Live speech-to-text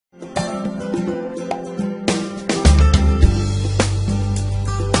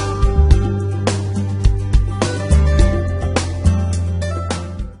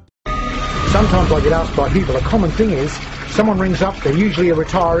I get asked by people, a common thing is someone rings up, they're usually a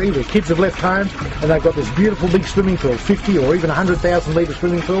retiree, their kids have left home, and they've got this beautiful big swimming pool, 50 or even 100,000 litre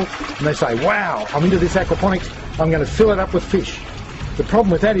swimming pool, and they say, wow, I'm into this aquaponics, I'm going to fill it up with fish. The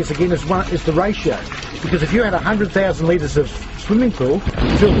problem with that is, again, is the ratio. Because if you had 100,000 litres of swimming pool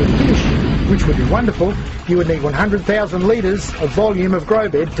filled with fish, which would be wonderful, you would need 100,000 litres of volume of grow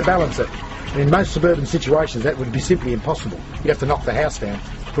bed to balance it. And in most suburban situations, that would be simply impossible. You have to knock the house down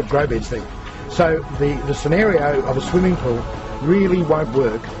to put grow beds there. So the scenario of a swimming pool really won't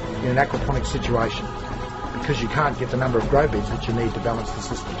work in an aquaponics situation because you can't get the number of grow beds that you need to balance the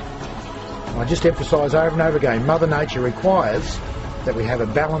system. And I just emphasise over and over again, Mother Nature requires that we have a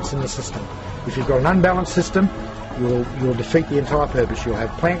balance in the system. If you've got an unbalanced system, you'll defeat the entire purpose. You'll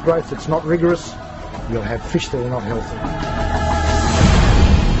have plant growth that's not rigorous, you'll have fish that are not healthy.